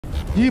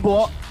一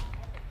博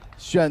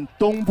选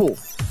东部。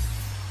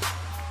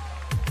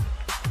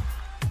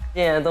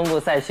今年的东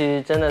部赛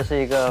区真的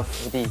是一个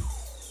福地，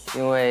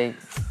因为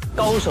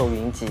高手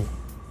云集，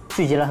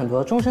聚集了很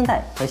多中生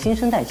代和新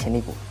生代潜力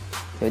股。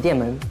有电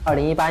门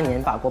2018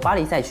年法国巴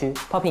黎赛区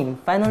Popping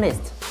Finalist，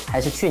 还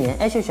是去年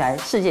HHI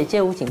世界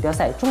街舞锦标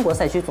赛中国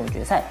赛区总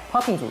决赛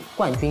Popping 组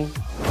冠军。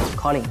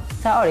Colin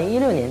在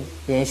2016年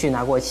连续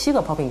拿过7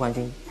个 Popping 冠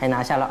军，还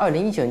拿下了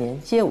2019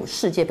年街舞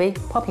世界杯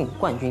Popping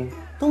冠军。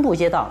东部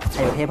街道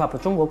还有 Hip Hop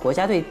中国国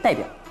家队代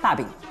表大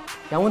饼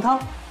杨文涛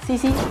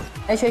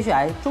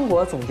CC，HHI 中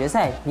国总决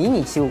赛迷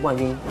你起舞冠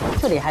军。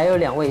这里还有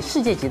2位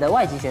世界级的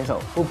外籍选手，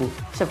布布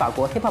是法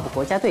国 Hip Hop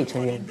国家队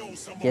成员，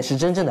也是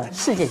真正的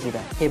世界级的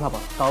Hip Hop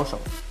高手。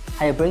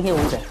还有 Breaking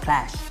舞者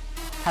Clash，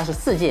 他是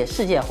4届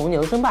世界红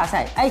牛争霸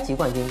赛埃及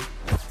冠军。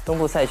东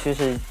部赛区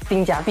是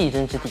兵家必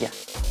争之地啊！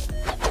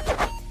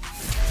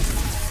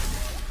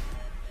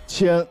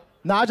请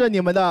拿着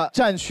你们的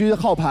战区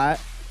号牌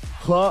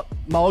和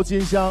毛巾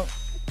箱，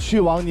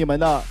去往你们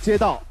的街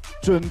道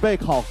准备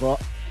考核。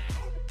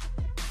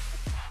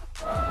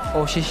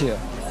哦，谢谢。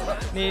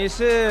你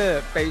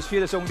是北区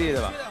的兄弟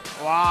对吧？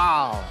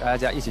哇，大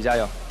家一起加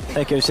油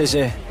 ！Thank you， 谢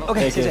谢。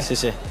OK， 谢谢，谢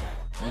谢。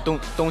你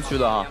东区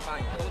的啊。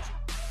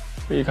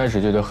一开始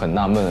觉得很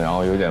纳闷，然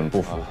后有点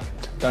不服，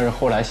但是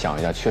后来想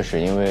一下，确实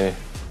因为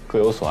各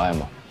有所爱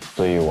嘛，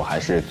所以我还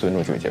是尊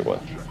重这个结果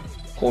的。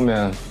后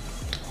面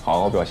好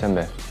好表现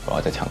呗，不要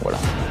再抢过来。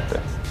对。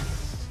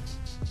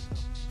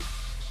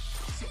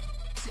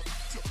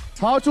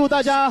好，祝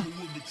大家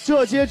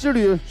这街之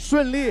旅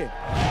顺利。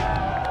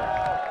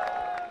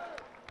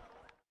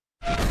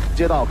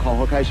街道考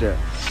核开始，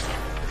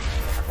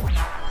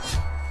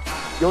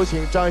有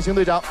请张艺兴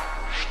队长。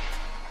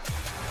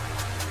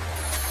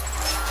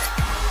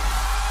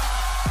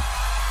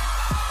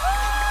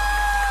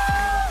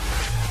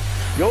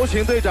有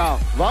请队长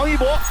王一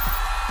博。好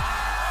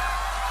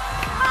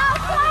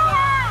帅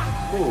呀！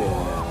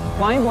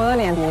王一博的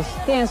脸比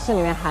电视里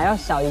面还要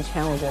小一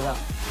圈，我觉得。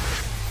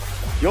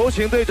有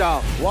请队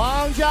长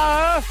王嘉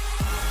尔。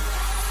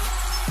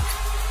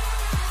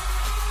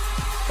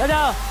大家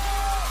好。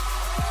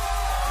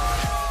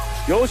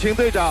有请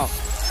队长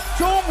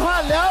钟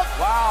汉良。哇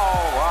哦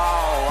哇哦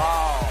哇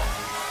哦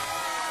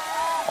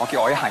！OK，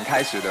 我一喊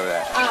开始，对不对？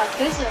啊，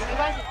可以使，没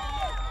关系。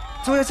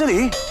坐在这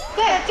里？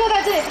对，就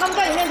在这里，他们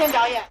在你面前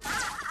表演。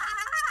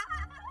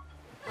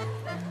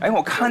哎，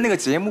我看那个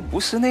节目不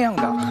是那样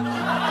的。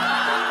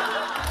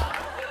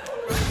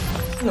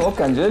我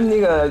感觉那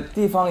个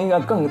地方应该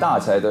更大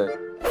才对。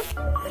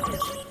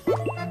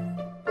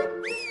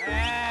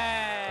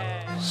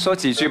说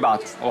几句吧，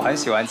我很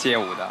喜欢街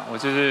舞的，我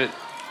就是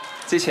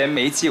之前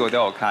每一季我都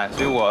有看，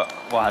所以我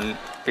很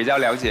比较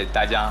了解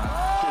大家。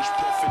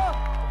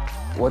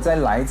我在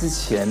来之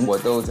前，我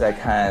都在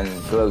看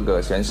各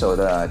个选手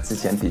的之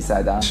前比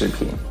赛的视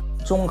频，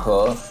综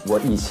合我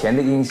以前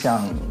的印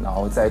象，然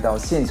后再到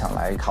现场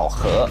来考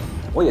核，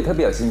我也特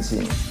别有信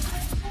心。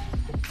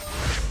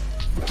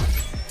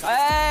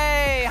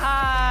哎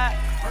嗨，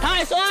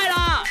太帅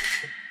了！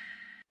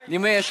你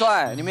们也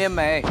帅，你们也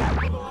美。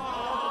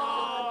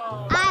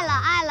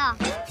爱了。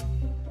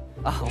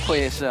啊，我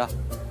也是。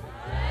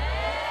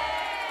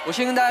我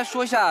先跟大家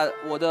说一下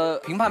我的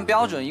评判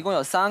标准，一共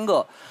有3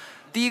个。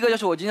第一个就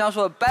是我经常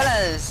说的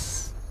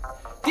balance，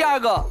 第2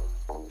个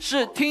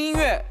是听音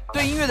乐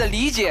对音乐的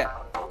理解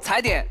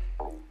踩点，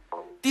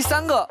第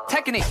3个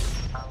technique。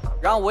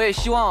然后我也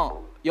希望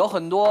有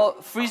很多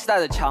freestyle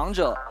的强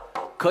者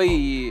可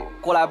以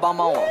过来帮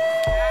帮我。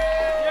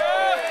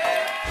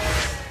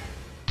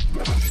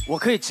我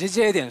可以直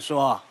接一点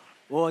说，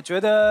我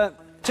觉得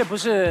这不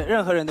是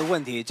任何人的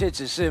问题，这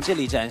只是这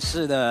里展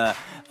示的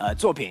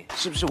作品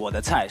是不是我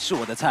的菜，是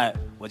我的菜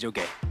我就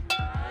给。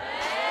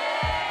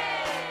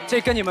这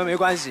跟你们没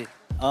关系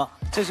啊，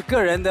这是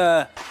个人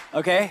的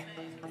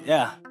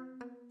 ，OK，Yeah。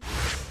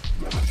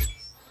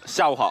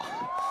下午好，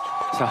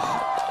下午好。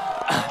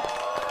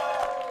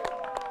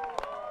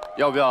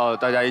要不要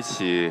大家一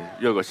起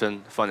热个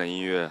身，放点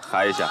音乐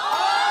嗨一下？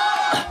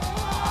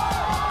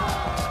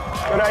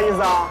有点意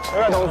思啊，有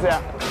点东西。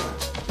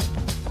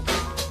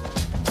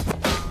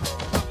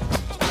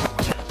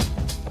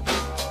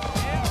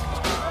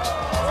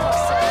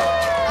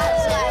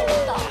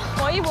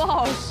王一博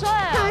好帅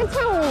啊！他还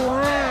跳舞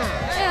啊！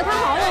哎呀，他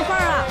好有范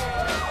儿啊！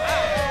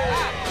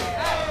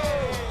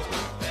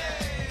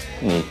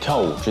你跳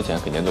舞之前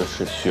肯定都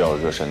是需要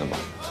热身的嘛。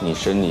你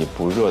身体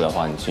不热的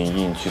话，你去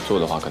硬去做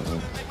的话，可能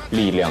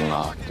力量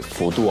啊、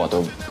幅度啊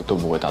都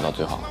不会达到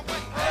最好。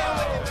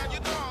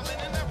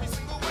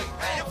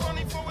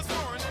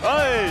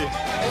哎，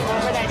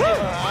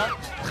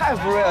太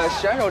不锐了，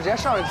选手直接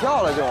上去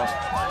跳了就。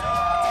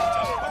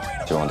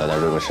希望大家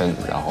热个身，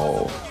然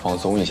后放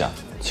松一下，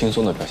轻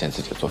松的表现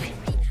自己的作品。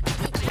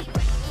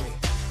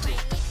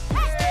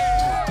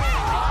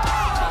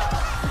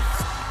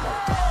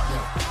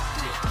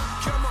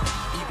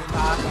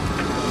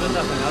真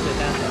的很了解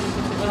dancer，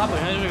 因为他本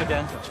身就是个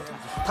dancer，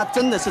 他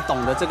真的是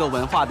懂得这个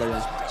文化的人，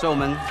所以我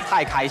们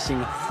太开心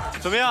了。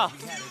怎么样？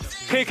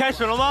可以开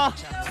始了吗？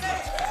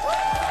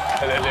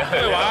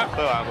会玩。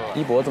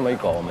一博这么一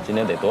搞，我们今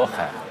天得多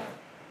嗨！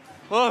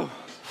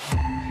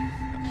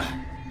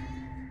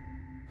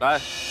来，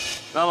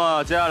那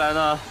么接下来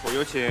呢，我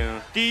有请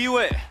第一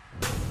位，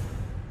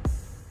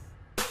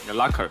你的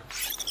Locker。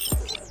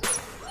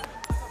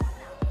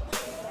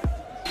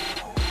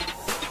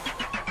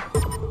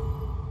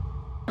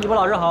一博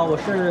老师好，我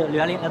是李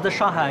元林，来自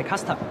上海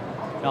Custom，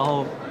 然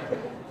后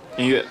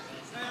音乐。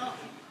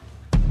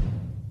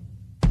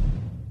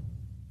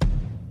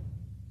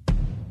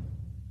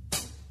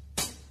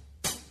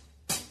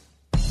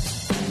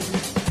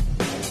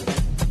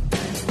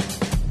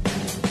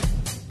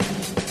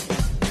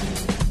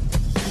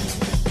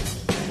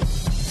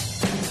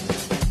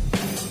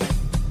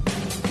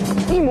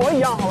一模一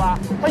样，好吧？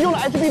他用了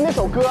HB 那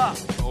首歌。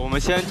我们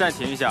先暂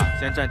停一下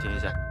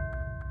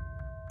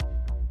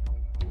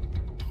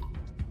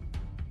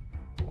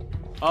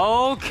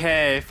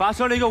，OK， 发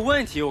生了一个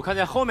问题，我看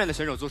见后面的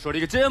选手做出了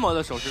一个这么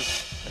的手势。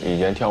以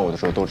前跳舞的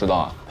时候都知道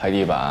啊，拍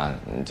地板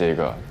这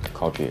个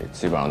copy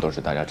基本上都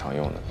是大家常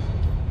用的。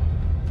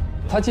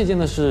他借鉴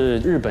的是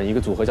日本一个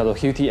组合叫做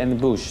Hughie and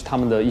Bush 他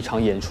们的一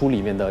场演出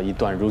里面的一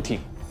段 routine。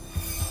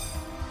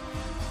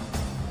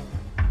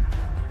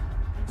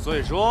所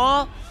以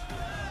说，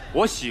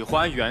我喜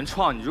欢原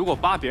创。你如果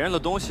扒别人的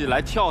东西来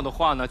跳的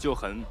话呢，就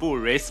很不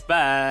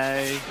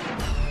respect。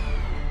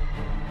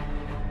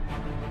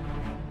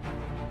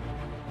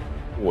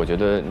我觉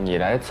得你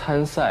来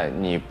参赛，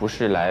你不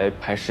是来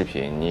拍视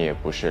频，你也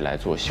不是来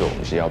做秀，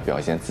你是要表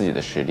现自己的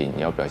实力，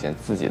你要表现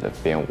自己的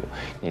编舞。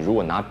你如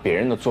果拿别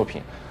人的作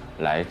品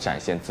来展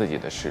现自己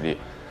的实力，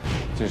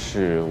这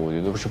是我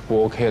觉得是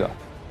不 OK 的。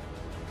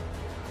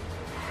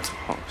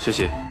好，谢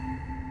谢。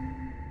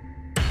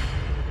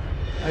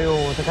哎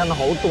呦，他看得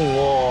好懂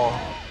哦。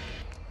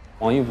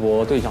王一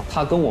博队长，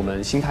他跟我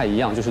们心态一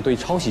样，就是对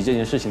抄袭这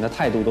件事情的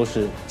态度都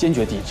是坚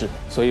决抵制，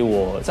所以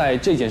我在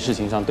这件事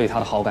情上对他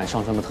的好感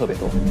上升的特别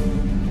多。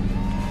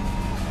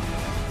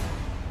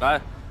来，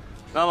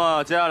那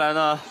么接下来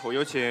呢，我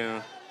有请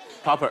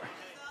Popper。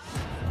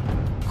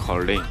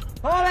Colin。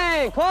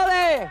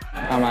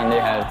他蛮厉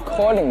害的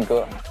 ，Colin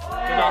哥。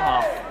大家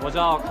好，我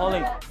叫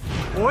Colin。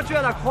我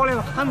觉得 Colin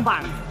很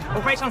棒，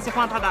我非常喜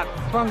欢他的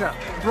风格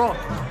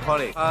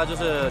 ，Raw。Colin， 他就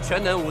是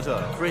全能舞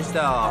者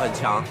 ，freestyle 很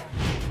强。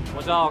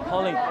我叫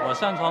Colin， 我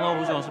擅长的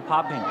舞种是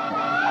popping，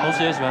 同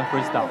时也喜欢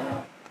freestyle。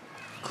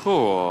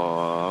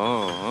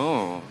Cool。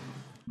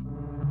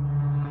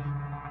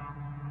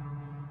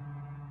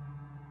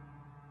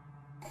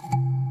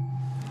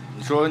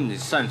你说你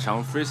擅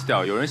长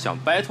freestyle， 有人想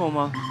battle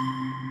吗？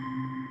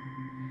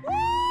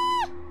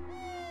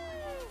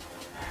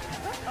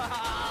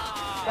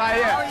专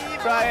业，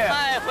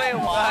太会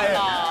玩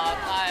了，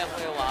太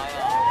会玩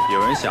了。有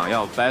人想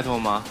要 battle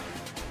吗？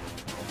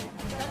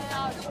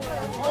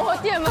我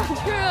电门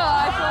去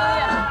了，兄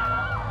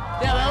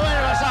弟。电门为什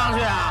么上去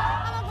啊？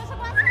他们不是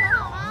关系很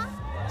好吗？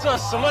这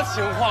什么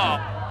情况？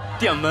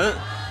电门。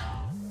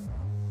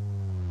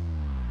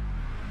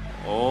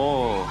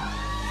哦。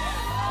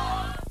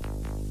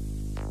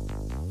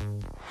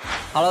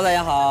Hello， 大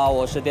家好，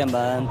我是电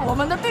门。我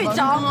们的队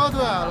长。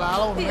对，来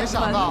了，我们没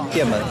想到。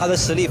电门，他的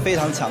实力非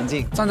常强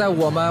劲，站在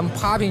我们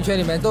popping 圈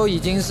里面都已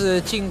经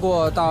是进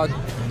过到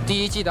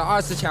第一季的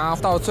20强，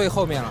到最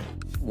后面了。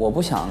我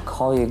不想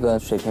靠一个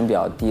水平比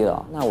较低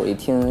的，那我一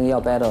听要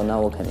battle， 那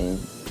我肯定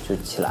就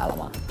起来了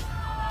嘛。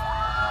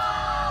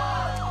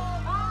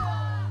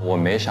我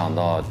没想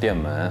到电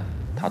门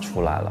他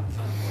出来了，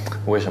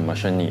为什么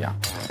是你啊？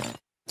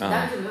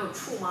但是没有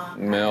触吗？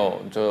没有，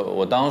就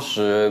我当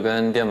时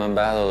跟电门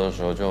battle 的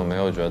时候就没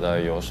有觉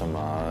得有什么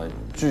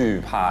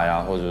惧怕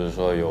呀，或者是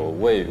说有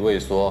畏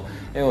缩，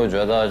因为我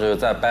觉得就是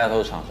在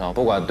battle 场上，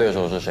不管对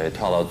手是谁，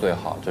跳到最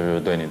好，这就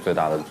是对你最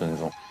大的尊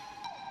重。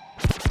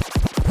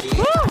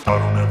I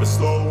don't ever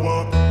slow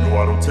up, no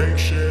I don't take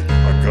shit.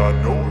 I got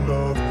no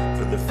love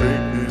for the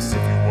fakeness. If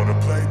you wanna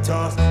play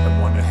tough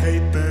and wanna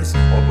hate this,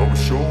 I'll always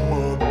show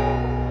up.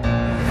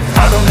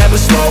 I don't ever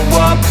slow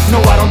up, no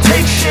I don't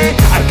take shit.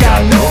 I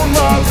got no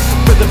love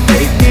for the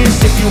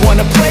fakeness. If you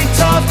wanna play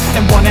tough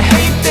and wanna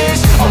hate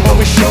this, I'll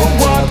always show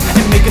up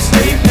and make a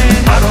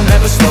statement. I don't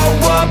ever slow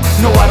up,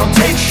 no I don't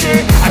take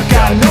shit. I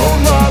got no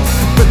love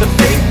for the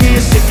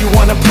fakeness. If you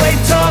wanna play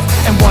tough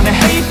and wanna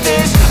hate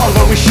this, I'll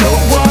always show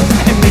up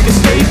and make a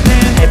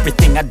statement.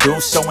 Everything I do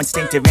so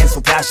instinctive and so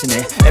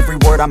passionate. Every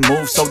word I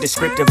move so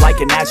descriptive like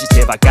an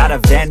adjective. I got a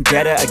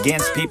vendetta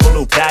against people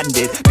who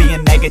patented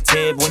being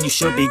negative when you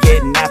should be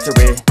getting after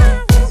it.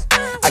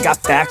 I got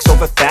facts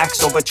over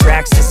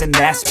tracks, this and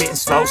that. Spitting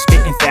slow,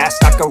 spitting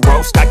fast. I could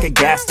roast, I could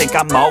gas. Think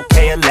I'm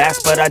okay at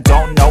last, but I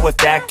don't know if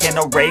that can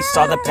erase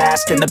all the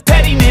past. And the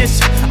pettiness,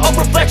 a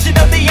reflection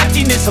of the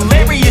emptiness.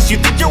 Hilarious, you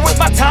think you're worth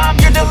my time,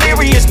 you're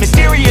delirious.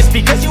 Mysterious,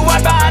 because you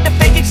hide behind a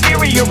fake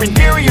exterior.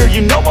 Inferior,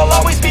 you know I'll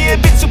always be a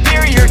bit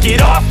superior.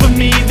 Get off of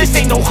me, this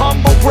ain't no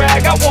humble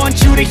brag. I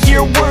want you to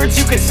hear words,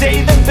 you can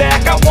say them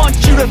back. I want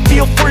you to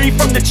feel free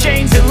from the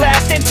chains at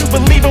last, and to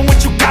believe in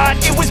what you got,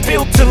 it was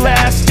built to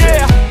last,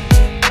 yeah.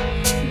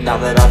 Now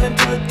that I've been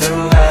put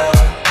through hell,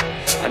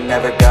 I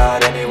never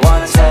got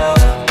anyone's help.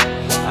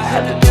 I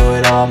had to do do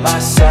it all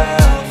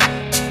myself.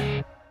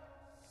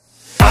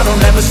 I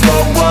don't ever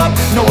slow up,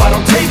 no I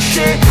don't take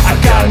shit. I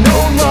got no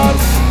love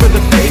for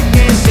the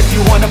fakeness. If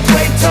you wanna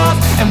play tough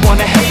and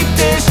wanna hate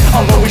this,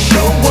 I'll always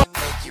show up.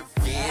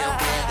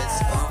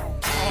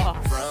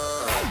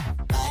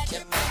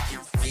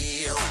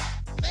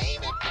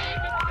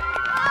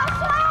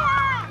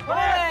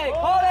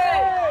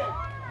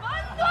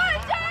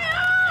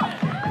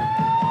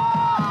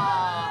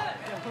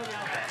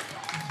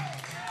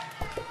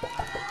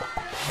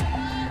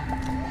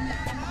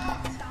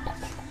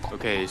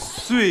 Okay,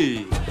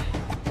 3,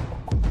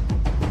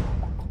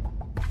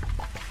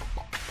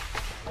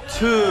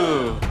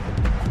 2,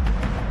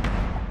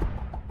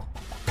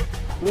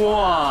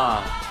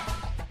 1。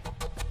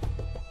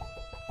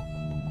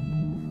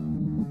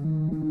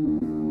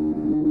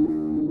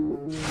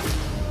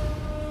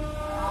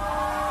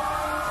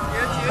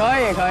可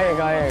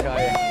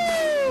以。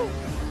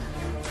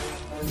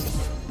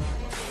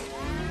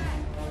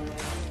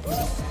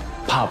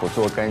怕不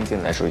做干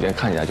净的，首先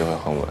看起来就会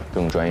很稳，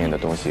更专业的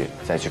东西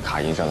再去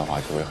卡音上的话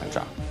就会很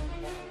炸。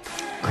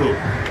Cool，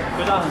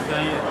 回答很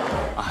专业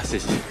啊，谢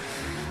谢。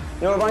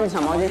一会儿帮你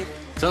抢毛巾。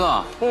真的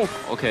啊？嗯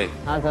 ，OK。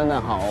他真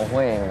的好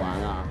会玩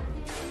啊！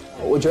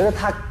我觉得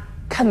他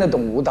看得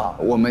懂舞蹈，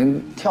我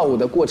们跳舞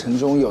的过程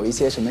中有一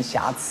些什么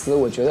瑕疵，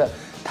我觉得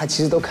他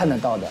其实都看得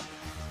到的。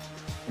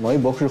王一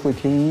博是会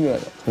听音乐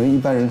的，可能一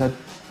般人他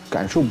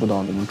感受不到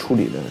我们处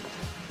理的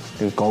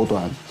这个高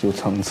端有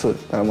层次，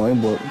但是王一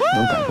博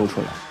能感受出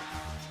来。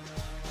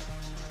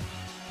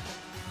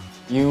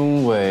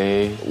因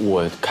为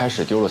我开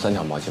始丢了3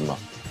条毛巾吧，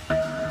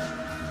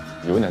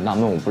有点纳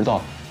闷，我不知道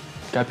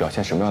该表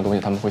现什么样的东西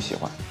他们会喜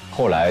欢。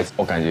后来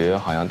我感觉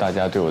好像大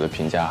家对我的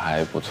评价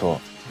还不错，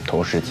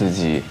同时自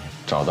己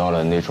找到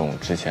了那种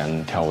之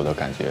前跳舞的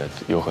感觉，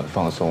又很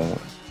放松，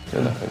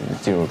真的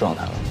进入状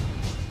态了。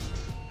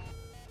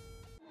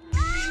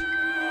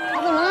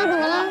怎么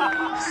了？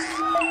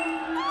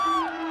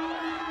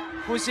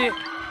呼吸，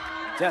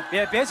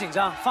别紧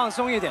张，放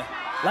松一点，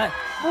来。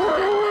很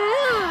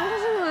难啊，这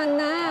是很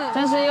难啊。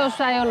真是又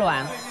帅又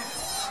软。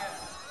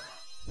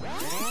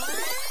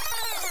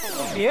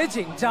别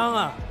紧张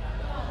啊！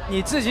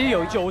你自己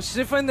有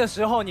90分的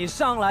时候，你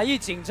上来一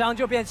紧张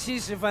就变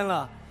70分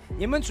了。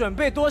你们准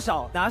备多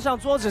少，拿上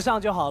桌子上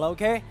就好了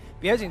 ，OK？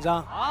 别紧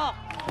张。好。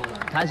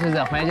他是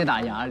在怀着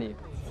打压力。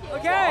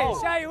OK，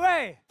 下一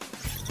位。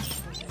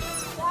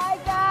盖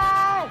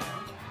盖，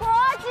国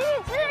际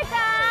质感。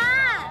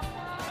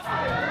大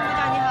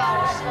家你好，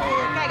我是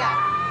盖盖。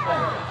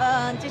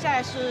接下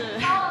来是有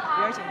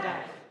点紧张。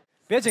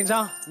别紧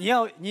张，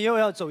你又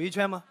要走一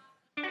圈吗？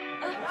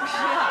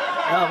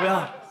不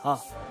要，好。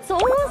中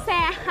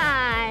山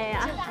海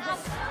呀，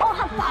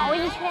还跑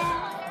一圈，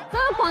这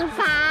个逛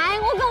菜，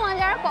我跟王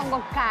嘉逛过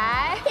街。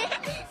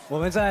我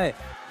们再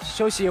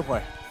休息一会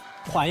儿，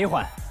缓一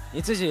缓，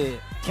你自己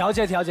调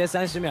节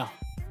30秒，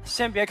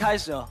先别开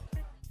始哦。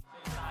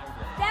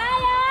加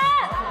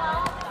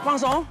油！放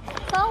松。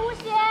深呼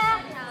吸，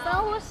深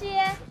呼吸。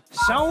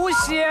深呼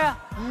吸。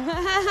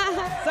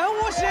深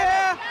呼吸。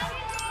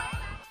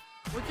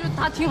我觉得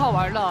他挺好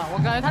玩的，我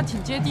感觉他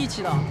挺接地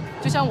气的，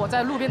就像我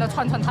在路边的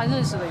串摊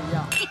认识的一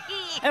样。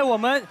哎，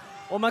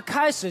我们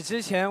开始之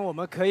前，我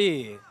们可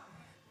以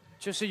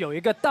就是有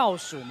一个倒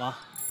数吗？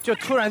就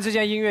突然之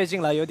间音乐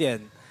进来，有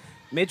点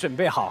没准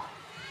备好。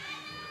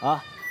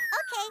啊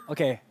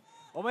 ？OK，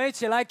 我们一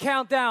起来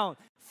count down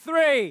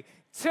 3,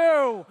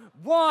 2,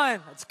 1,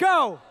 let's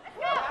go。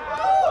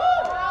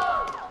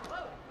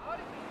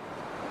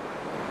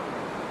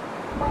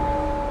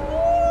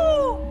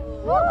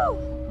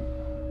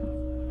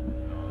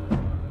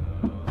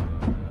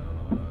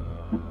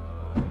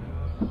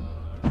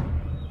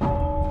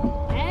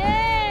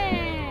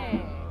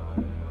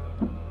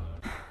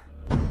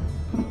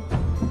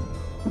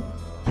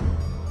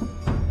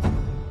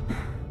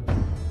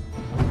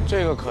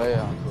这个可以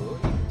啊，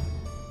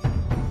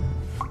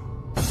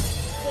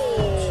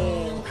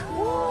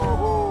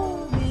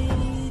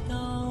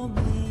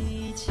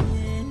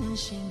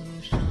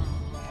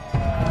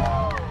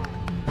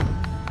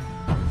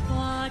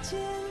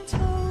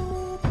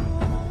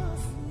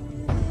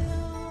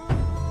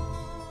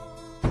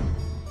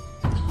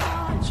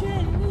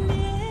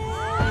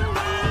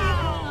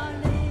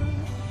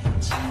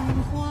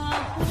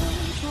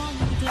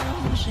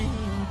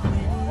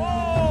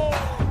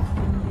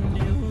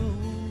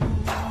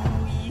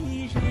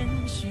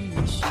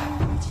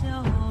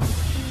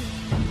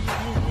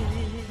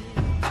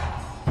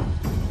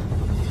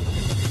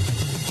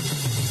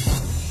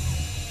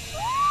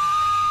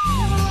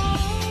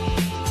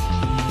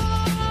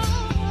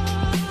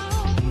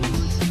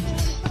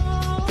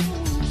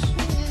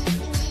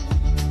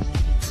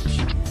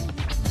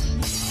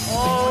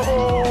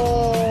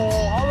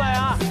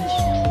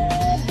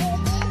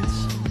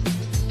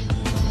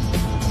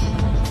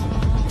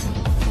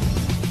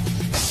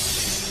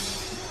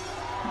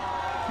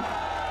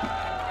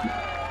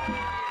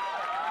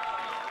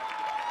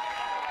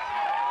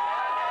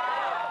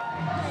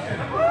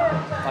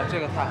这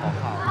个太好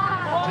看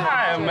了，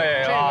太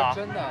美了，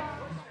这个真的。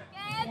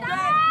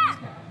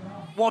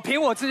我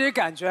凭我自己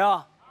感觉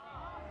啊。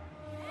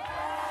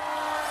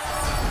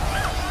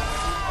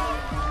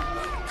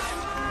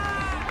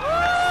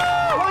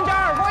王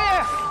嘉尔，王爷。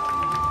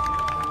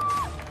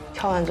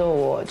跳完之后，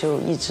我就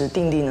一直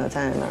定定的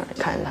站在那儿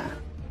看他。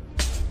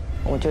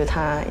我觉得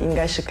他应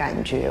该是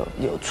感觉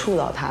有触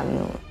到他的那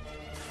种，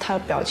他的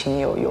表情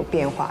有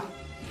变化。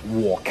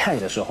我看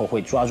的时候会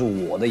抓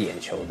住我的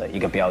眼球的一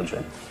个标准，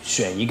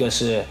选一个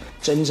是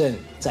真正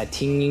在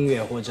听音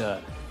乐或者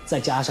再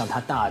加上他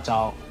大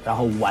招，然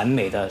后完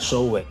美的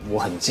收尾，我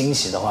很惊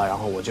喜的话，然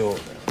后我就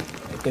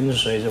跟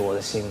随着我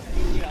的心。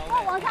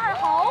哇，王嘉尔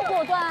好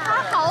果断啊，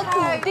他好笃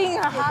定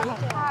啊，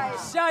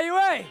下一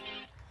位，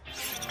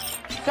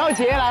肖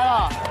杰来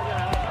了。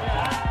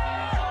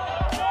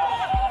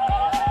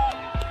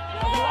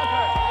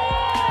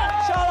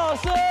肖老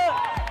师，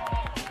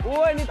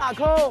我为你打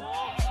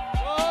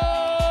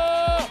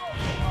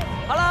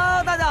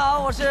call。Hello， 大家好，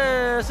我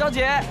是肖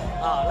杰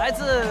啊，来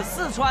自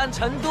四川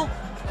成都。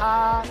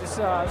他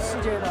是世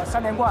界的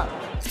3连冠。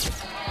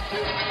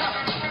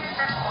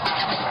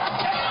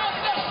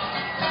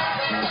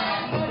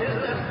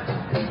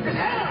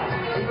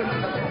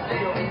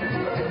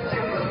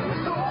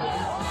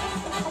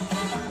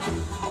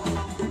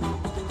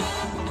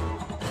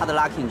他的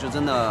locking 就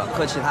真的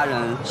和其他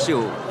人是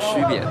有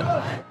区别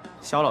的。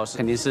肖老师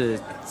肯定是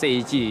这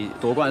一季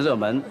夺冠热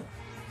门。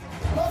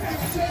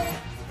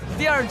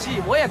第2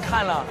季我也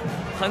看了，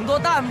很多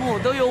弹幕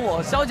都有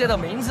我肖杰的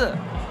名字，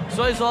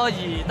所以说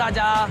以大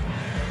家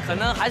可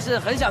能还是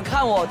很想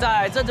看我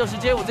在这就是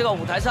街舞这个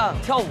舞台上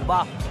跳舞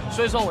吧，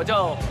所以说我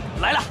就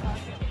来了。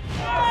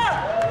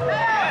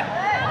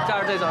嘉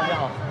尔队长你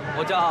好，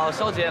我叫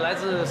肖杰，来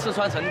自四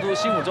川成都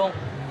新五中，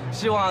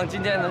希望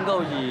今天能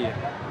够以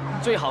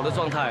最好的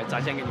状态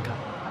展现给你看。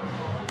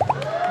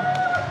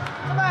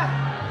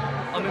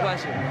没关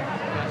系。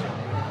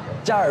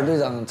嘉尔队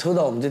长抽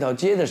到我们这条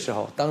街的时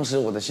候，当时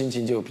我的心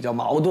情就比较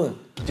矛盾，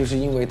就是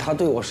因为他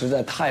对我实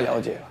在太了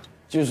解了，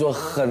就是说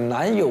很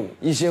难有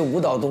一些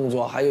舞蹈动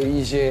作，还有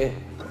一些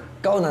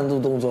高难度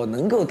动作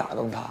能够打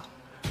动他。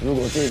如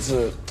果这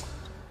次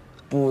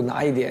不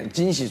拿一点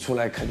惊喜出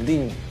来，肯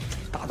定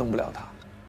打动不了他。